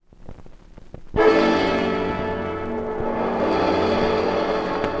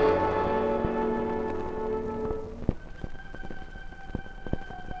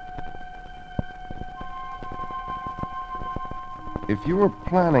If you were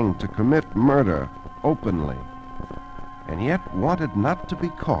planning to commit murder openly, and yet wanted not to be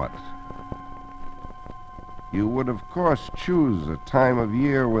caught, you would, of course, choose a time of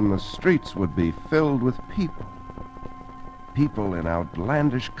year when the streets would be filled with people. People in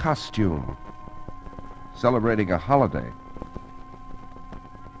outlandish costume, celebrating a holiday.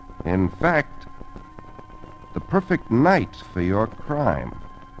 In fact, the perfect night for your crime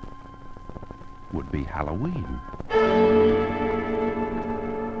would be Halloween.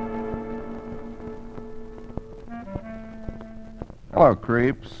 Hello,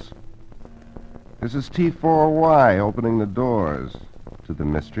 creeps. This is T4Y opening the doors to the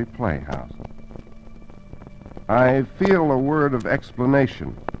Mystery Playhouse. I feel a word of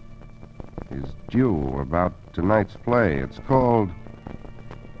explanation is due about tonight's play. It's called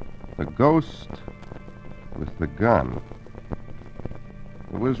The Ghost with the Gun.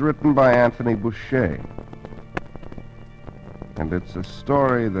 It was written by Anthony Boucher, and it's a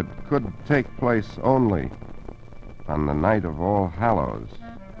story that could take place only on the night of All Hallows,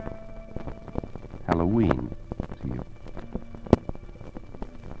 Halloween to you.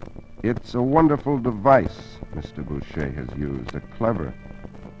 It's a wonderful device Mr. Boucher has used, a clever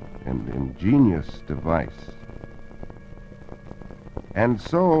and ingenious device. And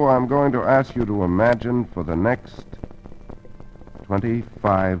so I'm going to ask you to imagine for the next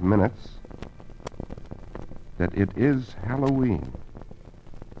 25 minutes that it is Halloween,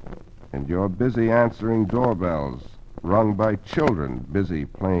 and you're busy answering doorbells rung by children busy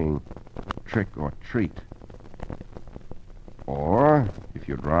playing trick or treat. Or, if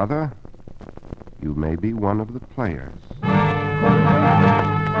you'd rather, you may be one of the players.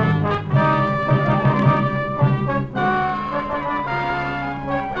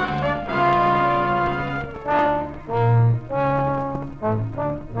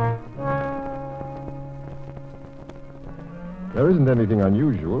 There isn't anything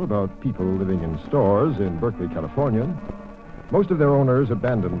unusual about people living in stores in Berkeley, California. Most of their owners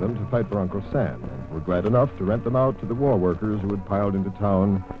abandoned them to fight for Uncle Sam and were glad enough to rent them out to the war workers who had piled into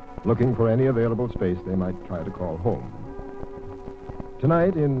town looking for any available space they might try to call home.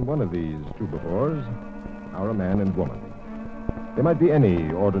 Tonight, in one of these troubadours, are a man and woman. They might be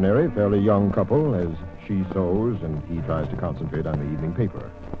any ordinary, fairly young couple as she sews and he tries to concentrate on the evening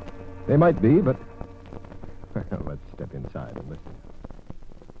paper. They might be, but... Let's step inside and listen.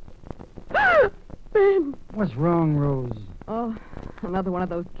 Ben! What's wrong, Rose? Oh, another one of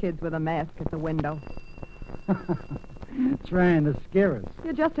those kids with a mask at the window. Trying to scare us.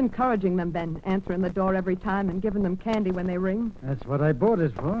 You're just encouraging them, Ben, answering the door every time and giving them candy when they ring. That's what I bought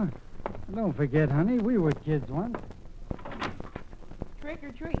it for. Don't forget, honey, we were kids once. Trick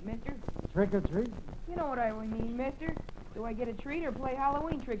or treat, mister. Trick or treat? You know what I mean, mister. Do I get a treat or play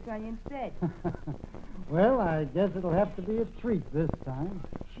Halloween tricks on you instead? Well, I guess it'll have to be a treat this time.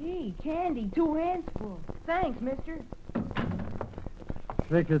 Gee, candy, 2 hands full. Thanks, mister.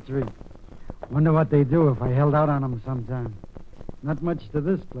 Trick or treat. Wonder what they'd do if I held out on them sometime. Not much to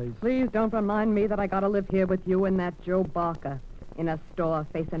this place. Please don't remind me that I gotta live here with you and that Joe Barker. In a store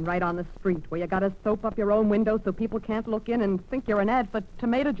facing right on the street where you gotta soap up your own windows so people can't look in and think you're an ad for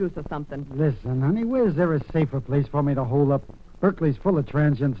tomato juice or something. Listen, honey, where's there a safer place for me to hold up? Berkeley's full of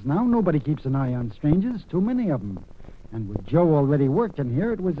transients now. Nobody keeps an eye on strangers. Too many of them. And with Joe already working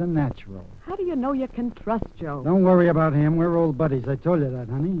here, it was a natural. How do you know you can trust Joe? Don't worry about him. We're old buddies. I told you that,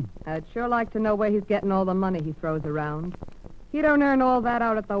 honey. I'd sure like to know where he's getting all the money he throws around. He don't earn all that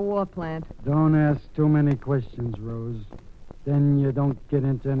out at the war plant. Don't ask too many questions, Rose. Then you don't get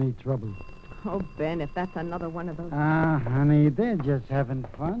into any trouble. Oh, Ben, if that's another one of those... Ah, honey, they're just having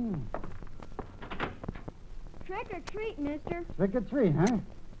fun. Trick or treat, mister. Trick or treat, huh?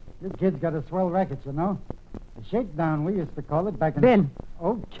 This kid's got a swell racket, you know. A shakedown, we used to call it back in... Ben.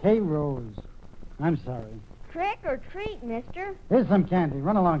 Okay, Rose. I'm sorry. Trick or treat, mister. Here's some candy.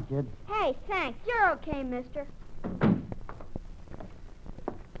 Run along, kid. Hey, thanks. You're okay, mister.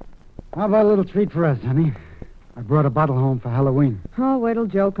 How about a little treat for us, honey? I brought a bottle home for Halloween. Oh, wait till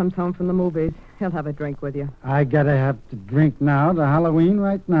Joe comes home from the movies. He'll have a drink with you. I gotta have to drink now to Halloween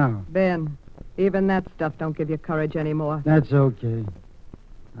right now. Ben, even that stuff don't give you courage anymore. That's okay.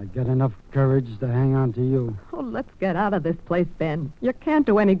 I got enough courage to hang on to you. Oh, let's get out of this place, Ben. You can't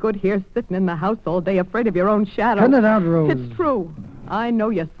do any good here sitting in the house all day afraid of your own shadow. Cut it out, Rose. It's true. I know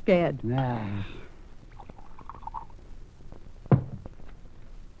you're scared. Nah.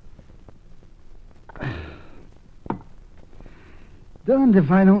 Darned if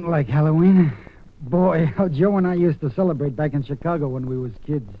I don't like Halloween. Boy, how Joe and I used to celebrate back in Chicago when we was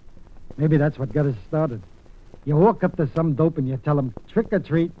kids. Maybe that's what got us started. You walk up to some dope and you tell him, trick or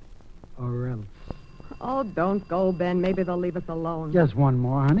treat, or else. Oh, don't go, Ben. Maybe they'll leave us alone. Just one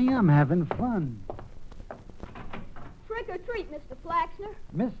more, honey. I'm having fun. Trick or treat, Mr. Flaxner.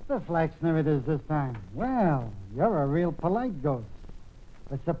 Mr. Flaxner it is this time. Well, you're a real polite ghost.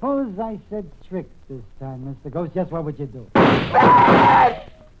 But suppose I said trick this time, Mr. Ghost. Just what would you do?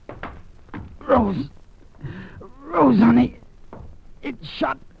 Rose. Rose, honey. It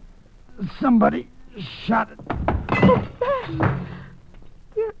shot. Somebody shot it. Oh, Ben!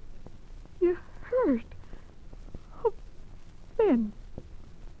 You're hurt. Oh, Ben.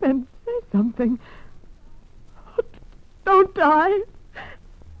 Ben, say something. Oh, don't die.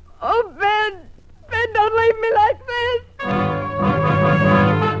 Oh, Ben! Ben, don't leave me like this!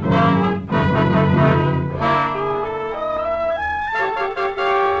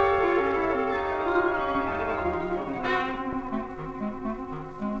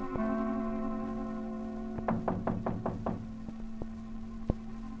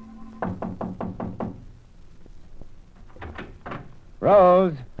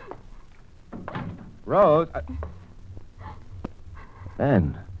 Rose. Rose.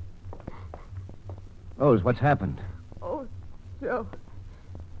 Ben. Rose, what's happened? Oh, Joe.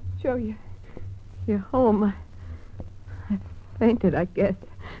 Joe, you're home. I fainted, I guess.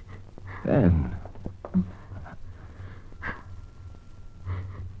 Ben.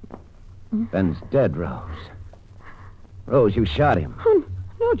 Ben's dead, Rose. Rose, you shot him. Oh,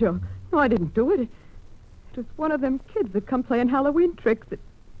 no, Joe. No, I didn't do it. It was one of them kids that come playing Halloween tricks that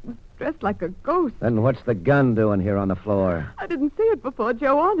was dressed like a ghost. Then what's the gun doing here on the floor? I didn't see it before,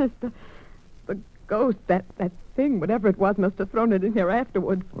 Joe, honest. The ghost, that thing, whatever it was, must have thrown it in here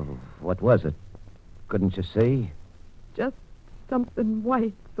afterwards. Well, what was it? Couldn't you see? Just something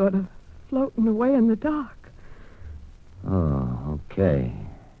white, sort of floating away in the dark. Oh, okay.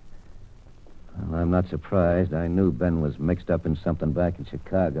 Well, I'm not surprised. I knew Ben was mixed up in something back in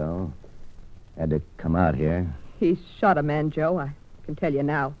Chicago. Had to come out here. He shot a man, Joe. I can tell you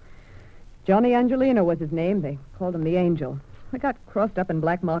now. Johnny Angelino was his name. They called him the Angel. I got crossed up in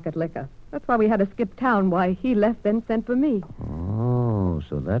black market liquor. That's why we had to skip town. Why he left, then sent for me. Oh,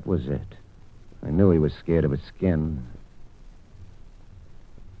 so that was it. I knew he was scared of his skin.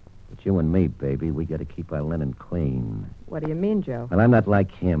 But you and me, baby, we got to keep our linen clean. What do you mean, Joe? Well, I'm not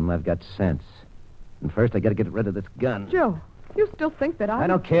like him. I've got sense. And first, I got to get rid of this gun. Joe, you still think that I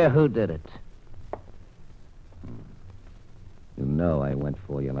don't care who did it. You know I went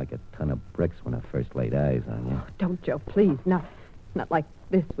for you like a ton of bricks when I first laid eyes on you. Oh, don't, Joe, please. Not like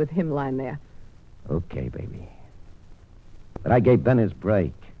this with him lying there. Okay, baby. But I gave Ben his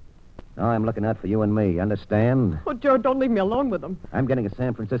break. Now I'm looking out for you and me, understand? Oh, Joe, don't leave me alone with him. I'm getting a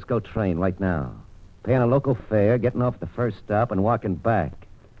San Francisco train right now. Paying a local fare, getting off the first stop, and walking back.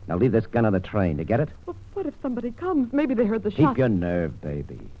 Now leave this gun on the train. You get it? Well, what if somebody comes? Maybe they heard the shot. Keep your nerve,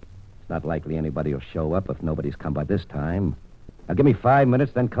 baby. It's not likely anybody will show up if nobody's come by this time. Now give me 5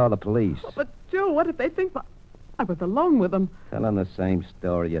 minutes, then call the police. Oh, but, Joe, what if they think I was alone with them? Tell them the same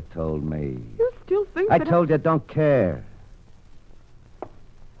story you told me. You still think I that told you don't care.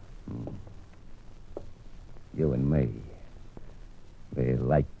 You and me. We're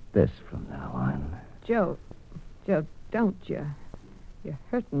like this from now on. Joe, don't you? You're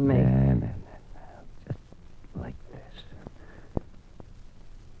hurting me. No. Just like this.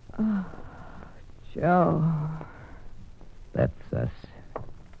 Oh, Joe. That's us.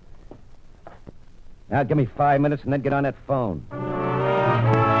 Now give me 5 minutes and then get on that phone.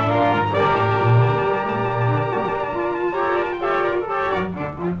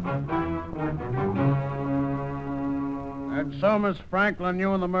 And so, Miss Franklin,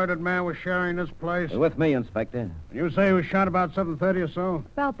 you and the murdered man were sharing this place? With me, Inspector. You say he was shot about 7:30 or so?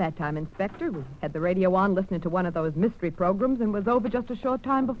 About that time, Inspector. We had the radio on listening to one of those mystery programs and was over just a short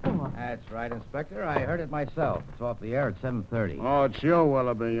time before. That's right, Inspector. I heard it myself. It's off the air at 7:30. Oh, it's you,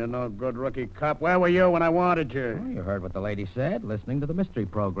 Willoughby. You no good rookie cop. Where were you when I wanted you? Well, you heard what the lady said, listening to the mystery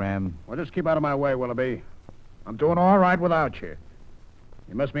program. Well, just keep out of my way, Willoughby. I'm doing all right without you.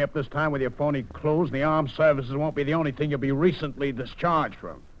 You messed me up this time with your phony clues, and the armed services won't be the only thing you'll be recently discharged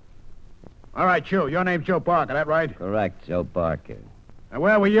from. All right, you. Your name's Joe Barker, that right? Correct, Joe Barker. And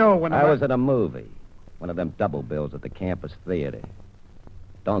where were you when I was at a movie. One of them double bills at the campus theater.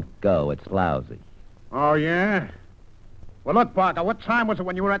 Don't go. It's lousy. Oh, yeah? Well, look, Barker, what time was it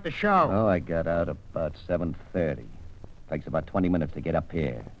when you were at the show? Oh, I got out about 7:30. Takes about 20 minutes to get up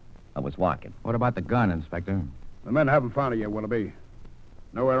here. I was walking. What about the gun, Inspector? The men haven't found it yet, Willoughby.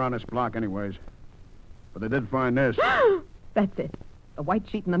 Nowhere on this block, anyways. But they did find this. That's it. The white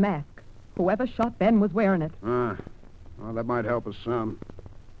sheet and the mask. Whoever shot Ben was wearing it. Well, that might help us some.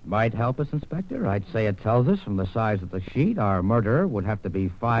 Might help us, Inspector. I'd say it tells us from the size of the sheet our murderer would have to be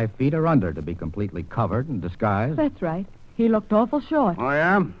 5 feet or under to be completely covered and disguised. That's right. He looked awful short. Oh,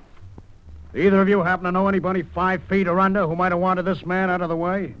 yeah? Either of you happen to know anybody 5 feet or under who might have wanted this man out of the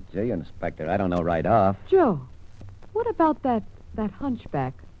way? Gee, Inspector, I don't know right off. Joe, what about that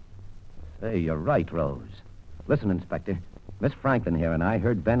hunchback? Hey, you're right, Rose. Listen, Inspector. Miss Franklin here and I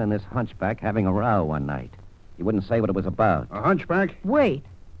heard Ben and this hunchback having a row one night. He wouldn't say what it was about. A hunchback? Wait.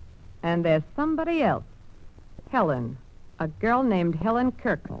 And there's somebody else. Helen. A girl named Helen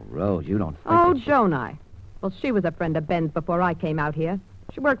Kirk. Oh, Rose, you don't think Oh, that she... don't I? Well, she was a friend of Ben's before I came out here.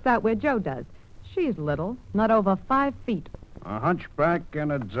 She works out where Joe does. She's little, not over 5 feet. A hunchback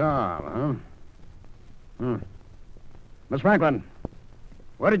and a doll, huh? Miss Franklin,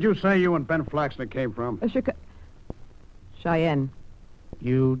 where did you say you and Ben Flaxner came from? Cheyenne.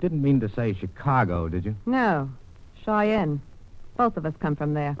 You didn't mean to say Chicago, did you? No, Cheyenne. Both of us come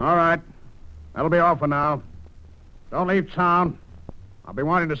from there. All right. That'll be all for now. Don't leave town. I'll be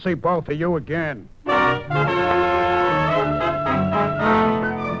wanting to see both of you again.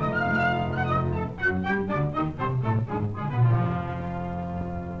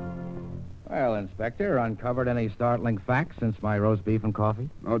 Well, Inspector, uncovered any startling facts since my roast beef and coffee?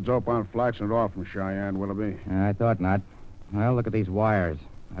 No dope on Flaxner at all from Cheyenne, Willoughby. I thought not. Well, look at these wires.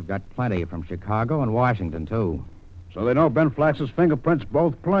 I've got plenty from Chicago and Washington, too. So they know Ben Flax's fingerprints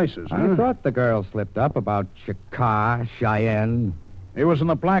both places, huh? I thought the girl slipped up about Chicago, Cheyenne. He was in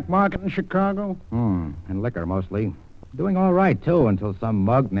the black market in Chicago? And liquor, mostly. Doing all right, too, until some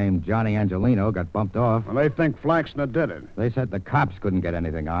mug named Johnny Angelino got bumped off. Well, they think Flaxner did it. They said the cops couldn't get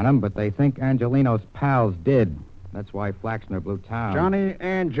anything on him, but they think Angelino's pals did. That's why Flaxner blew town. Johnny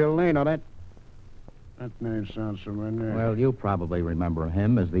Angelino, that name sounds familiar. Well, you probably remember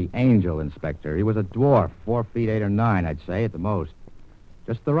him as the Angel Inspector. He was a dwarf, 4 feet 8 or 9, I'd say, at the most.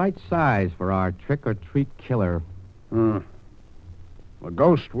 Just the right size for our trick-or-treat killer. A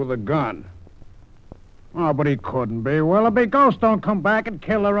ghost with a gun. Oh, but he couldn't be. Willoughby, ghosts don't come back and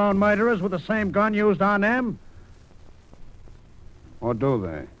kill their own murderers with the same gun used on them. Or do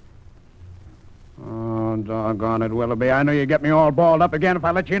they? Oh, doggone it, Willoughby. I knew you'd get me all balled up again if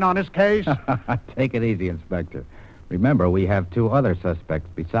I let you in on this case. Take it easy, Inspector. Remember, we have 2 other suspects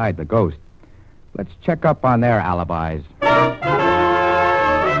beside the ghost. Let's check up on their alibis.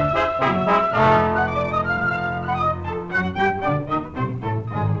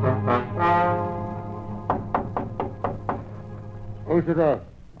 Who's it up?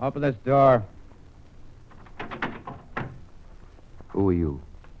 Open this door. Who are you?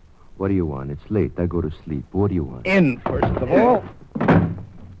 What do you want? It's late. I go to sleep. What do you want? In, first of all.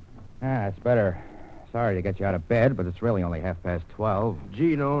 That's better. Sorry to get you out of bed, but it's really only 12:30.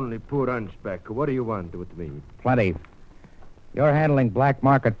 Gino, only poor hunchback. What do you want with me? Plenty. You're handling black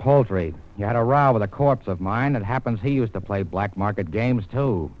market poultry. You had a row with a corpse of mine. It happens he used to play black market games,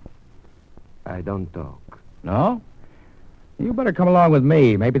 too. I don't talk. No? You better come along with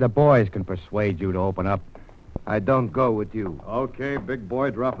me. Maybe the boys can persuade you to open up. I don't go with you. Okay, big boy,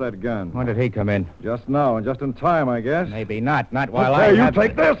 drop that gun. When did he come in? Just now, and just in time, I guess. Maybe not. Not while Okay, I you have...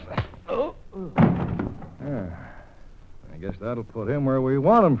 take this. Yeah. I guess that'll put him where we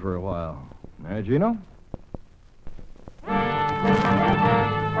want him for a while. Eh, Gino?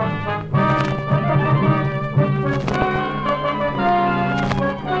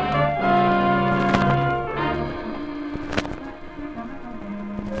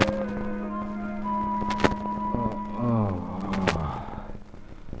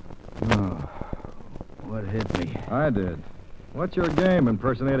 What hit me? I did. What's your game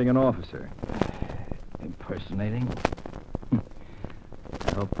impersonating an officer? Impersonating?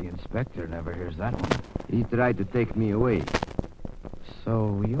 I hope the inspector never hears that one. He tried to take me away.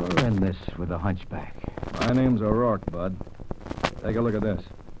 So you're in this with a hunchback. My name's O'Rourke, Bud. Take a look at this.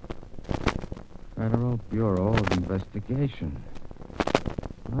 Federal Bureau of Investigation.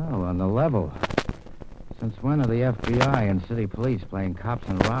 Well, on the level. Since when are the FBI and city police playing cops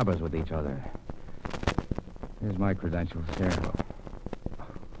and robbers with each other? Here's my credentials here.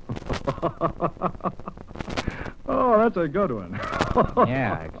 Oh, that's a good one.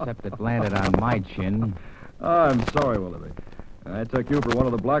 Yeah, except it landed on my chin. I'm sorry, Willoughby. I took you for one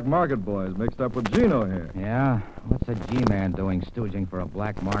of the black market boys mixed up with Gino here. Yeah? What's a G-man doing stooging for a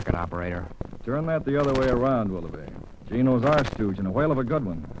black market operator? Turn that the other way around, Willoughby. Gino's our stooge and a whale of a good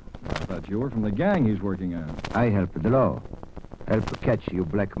one. I thought you were from the gang he's working on. I help the law. Help to catch you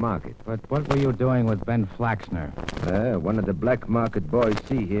black market. But what were you doing with Ben Flaxner? One of the black market boys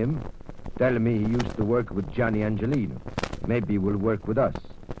see him. Tell me he used to work with Johnny Angelino. Maybe he will work with us.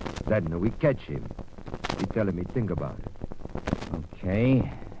 Then we catch him. He tell me think about it.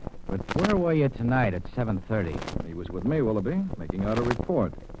 Okay. But where were you tonight at 7:30? He was with me, Willoughby, making out a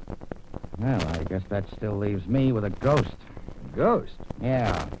report. Well, I guess that still leaves me with a ghost. Ghost?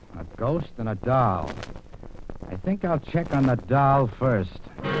 Yeah, a ghost and a doll. I think I'll check on the doll first.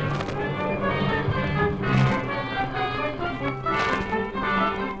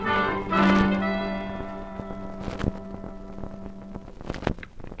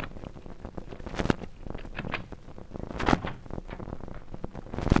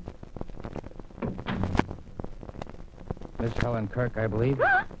 Miss Helen Kirk, I believe.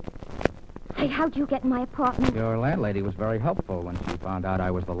 Hey, how'd you get in my apartment? Your landlady was very helpful when she found out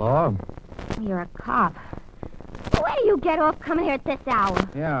I was the law. You're a cop. Where do you get off coming here at this hour?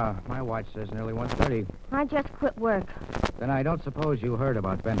 Yeah, my watch says nearly 1:30. I just quit work. Then I don't suppose you heard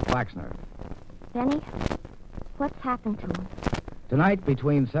about Ben Flaxner. Benny, what's happened to him? Tonight,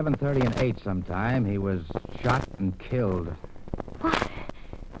 between 7:30 and 8 sometime, he was shot and killed. What?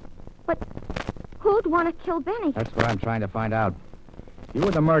 Who'd want to kill Benny? That's what I'm trying to find out. You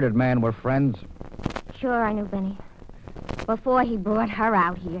and the murdered man were friends? Sure, I knew Benny. Before he brought her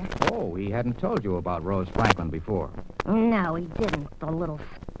out here. Oh, he hadn't told you about Rose Franklin before. No, he didn't, the little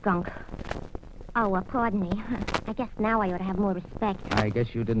skunk. Oh, pardon me. I guess now I ought to have more respect. I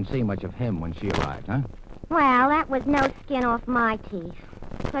guess you didn't see much of him when she arrived, huh? Well, that was no skin off my teeth.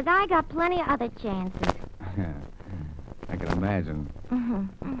 'Cause I got plenty of other chances. I can imagine.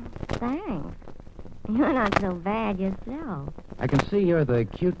 Thanks. You're not so bad yourself. I can see you're the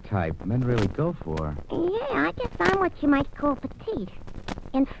cute type men really go for. Yeah, I guess I'm what you might call petite.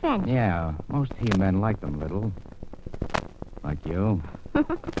 In French. Yeah, most he-men like them little. Like you. There.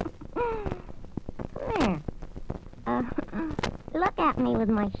 Look at me with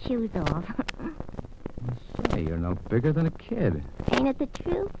my shoes off. Say, you're no bigger than a kid. Ain't it the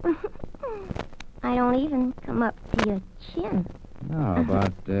truth? I don't even come up to your chin. No,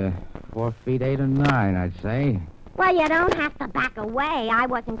 about 4 feet 8 or 9, I'd say. Well, you don't have to back away. I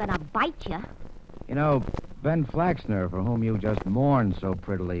wasn't going to bite you. You know, Ben Flaxner, for whom you just mourned so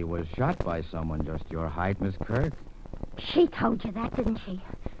prettily, was shot by someone just your height, Miss Kirk. She told you that, didn't she?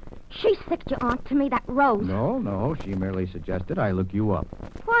 She sicked you onto me, that Rose. No, she merely suggested I look you up.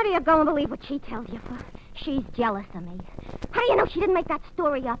 Why do you go and believe what she tells you for? She's jealous of me. How do you know she didn't make that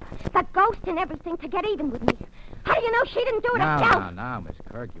story up? The ghost and everything to get even with me. How do you know she didn't do it herself? Now, Miss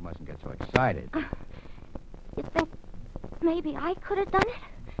Kirk, you mustn't get so excited. You think maybe I could have done it?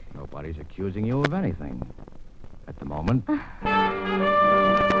 Nobody's accusing you of anything. At the moment.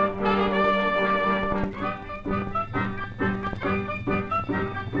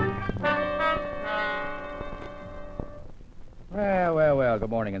 Well, good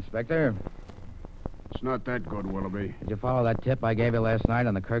morning, Inspector. It's not that good, Willoughby. Did you follow that tip I gave you last night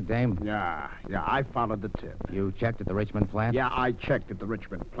on the Kirk dame? Yeah, I followed the tip. You checked at the Richmond plant? Yeah, I checked at the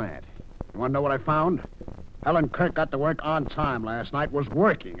Richmond plant. You want to know what I found? Helen Kirk got to work on time last night, was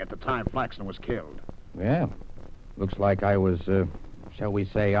working at the time Flaxner was killed. Yeah. Looks like I was, shall we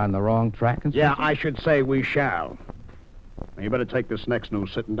say, on the wrong track, Inspector? Yeah, I should say we shall. Now, you better take this next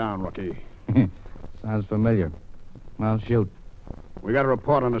news sitting down, rookie. Sounds familiar. Well, shoot. We got a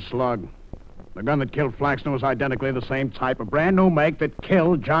report on a slug. The gun that killed Flaxner was identically the same type, a brand new make that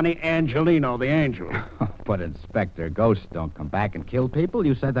killed Johnny Angelino, the angel. But, Inspector, ghosts don't come back and kill people.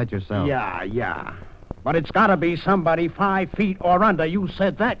 You said that yourself. Yeah. But it's got to be somebody 5 feet or under. You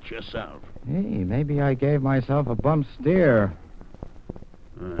said that yourself. Hey, maybe I gave myself a bump steer.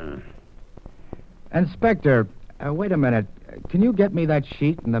 Inspector, wait a minute. Can you get me that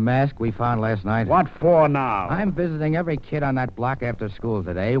sheet and the mask we found last night? What for now? I'm visiting every kid on that block after school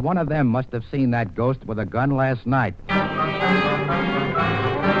today. One of them must have seen that ghost with a gun last night.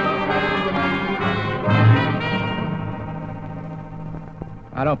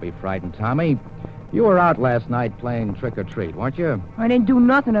 Now, don't be frightened, Tommy. You were out last night playing trick-or-treat, weren't you? I didn't do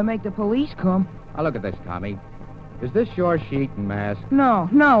nothing to make the police come. Now, look at this, Tommy. Is this your sheet and mask? No,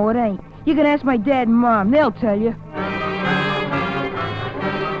 it ain't. You can ask my dad and Mom. They'll tell you.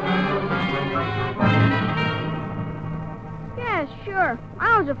 Yeah, sure.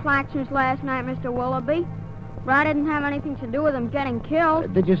 I was at Flaxner's last night, Mr. Willoughby. But I didn't have anything to do with him getting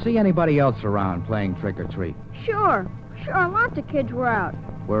killed. Did you see anybody else around playing trick-or-treat? Sure, lots of kids were out.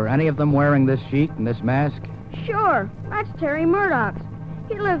 Were any of them wearing this sheet and this mask? Sure, that's Terry Murdoch's.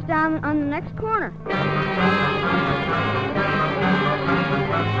 He lives down on the next corner.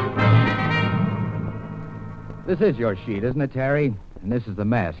 This is your sheet, isn't it, Terry? And this is the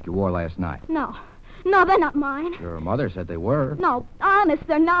mask you wore last night. No, No, they're not mine. Your mother said they were. No, honest,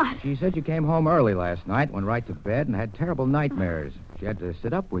 they're not. She said you came home early last night, went right to bed, and had terrible nightmares. She had to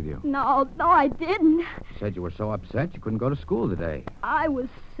sit up with you. No, I didn't. She said you were so upset you couldn't go to school today. I was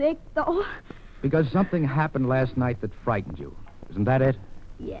sick, though. Because something happened last night that frightened you. Isn't that it?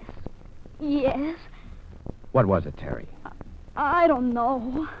 Yes. Yes. What was it, Terry? I don't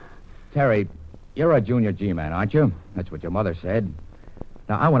know. Terry, you're a junior G-man, aren't you? That's what your mother said.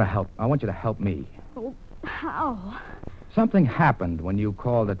 Now, I want to help. I want you to help me. Oh, how? Something happened when you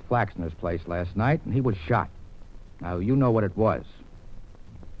called at Flaxner's place last night, and he was shot. Now, you know what it was.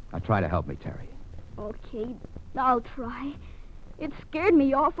 Now, try to help me, Terry. Okay, I'll try. It scared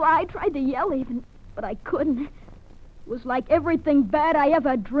me awful. I tried to yell even, but I couldn't. It was like everything bad I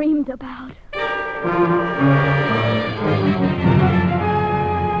ever dreamed about.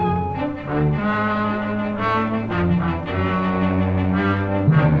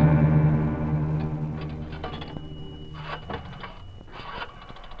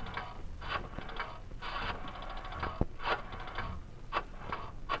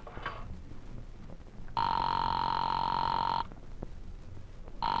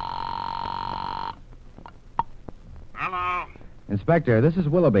 Hello. Inspector, this is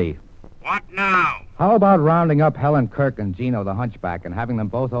Willoughby. What now? How about rounding up Helen Kirk and Gino the Hunchback and having them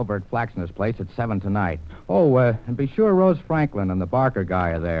both over at Flaxner's place at 7 tonight? Oh, and be sure Rose Franklin and the Barker guy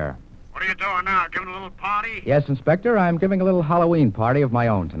are there. What are you doing now? Giving a little party? Yes, Inspector, I'm giving a little Halloween party of my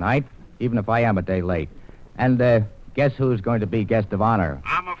own tonight, even if I am a day late. And, guess who's going to be guest of honor?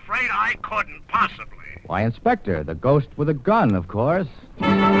 I'm afraid I couldn't possibly. Why, Inspector, the ghost with a gun, of course.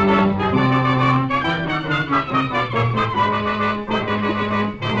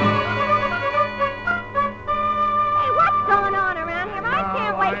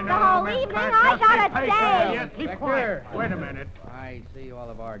 I got a day. Keep quiet. Wait a minute. I see all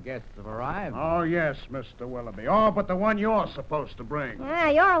of our guests have arrived. Oh, yes, Mr. Willoughby. Oh, but the one you're supposed to bring. Yeah,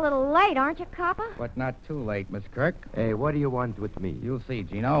 you're a little late, aren't you, Copper? But not too late, Miss Kirk. Hey, what do you want with me? You'll see,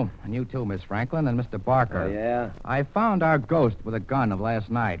 Gino. And you too, Miss Franklin, and Mr. Barker. Oh, yeah? I found our ghost with a gun of last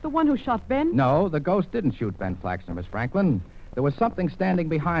night. The one who shot Ben? No, the ghost didn't shoot Ben Flaxner, Miss Franklin. There was something standing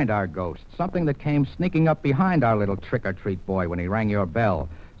behind our ghost. Something that came sneaking up behind our little trick-or-treat boy when he rang your bell.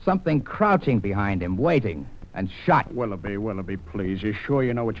 Something crouching behind him, waiting, and shot. Willoughby, please. You sure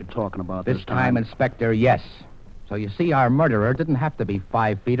you know what you're talking about This time, Inspector, yes. So you see, our murderer didn't have to be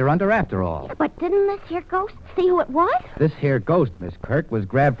 5 feet or under after all. But didn't this here ghost see who it was? This here ghost, Miss Kirk, was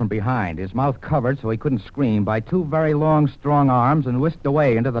grabbed from behind, his mouth covered so he couldn't scream, by 2 very long, strong arms and whisked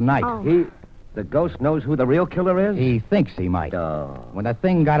away into the night. Oh. The ghost knows who the real killer is? He thinks he might. Oh. When the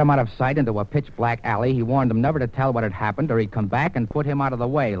thing got him out of sight into a pitch-black alley, he warned him never to tell what had happened or he'd come back and put him out of the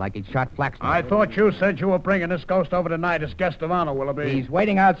way like he'd shot Flaxner. I thought you said you were bringing this ghost over tonight as guest of honor, Willoughby. He's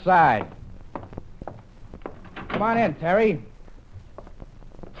waiting outside. Come on in, Terry.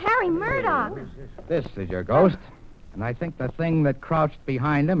 Terry Murdoch. This is your ghost. And I think the thing that crouched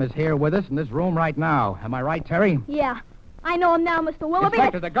behind him is here with us in this room right now. Am I right, Terry? Yeah. I know him now, Mr. Willoughby.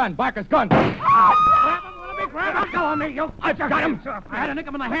 Inspector, the gun. Barker's gun. Grab him, Willoughby, grab him. Go on me, you. I got him. I had to nick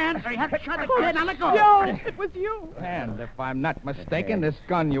him in the hand. He had to shot the kid. Now let go. Joe, it was you. And if I'm not mistaken, this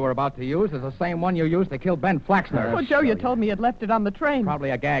gun you were about to use is the same one you used to kill Ben Flaxner. Well, Joe, you told me you'd left it on the train.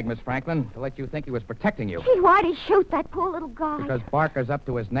 Probably a gag, Miss Franklin, to let you think he was protecting you. Gee, why'd he shoot that poor little guy? Because Barker's up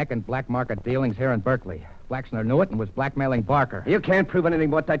to his neck in black market dealings here in Berkeley. Flaxner knew it and was blackmailing Barker. You can't prove anything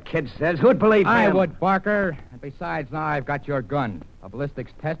what that kid says. Who'd believe him? I would, Barker. And besides, now I've got your gun. A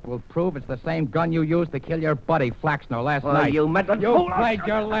ballistics test will prove it's the same gun you used to kill your buddy Flaxner last night. You meddling You fool. played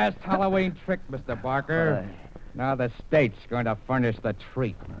your last Halloween trick, Mr. Barker. Now the state's going to furnish the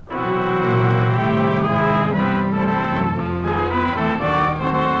treat.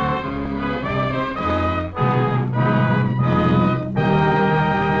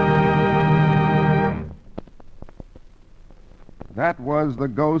 That was The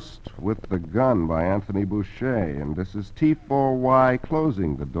Ghost with the Gun by Anthony Boucher, and this is T4Y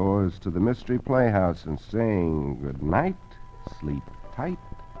closing the doors to the Mystery Playhouse and saying good night, sleep tight.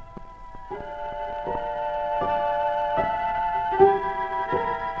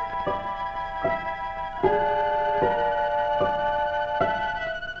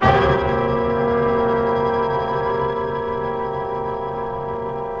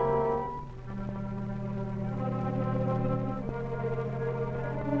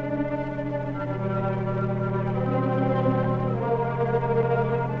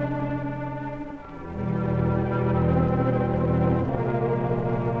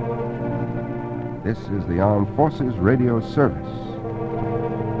 This is the Armed Forces Radio Service.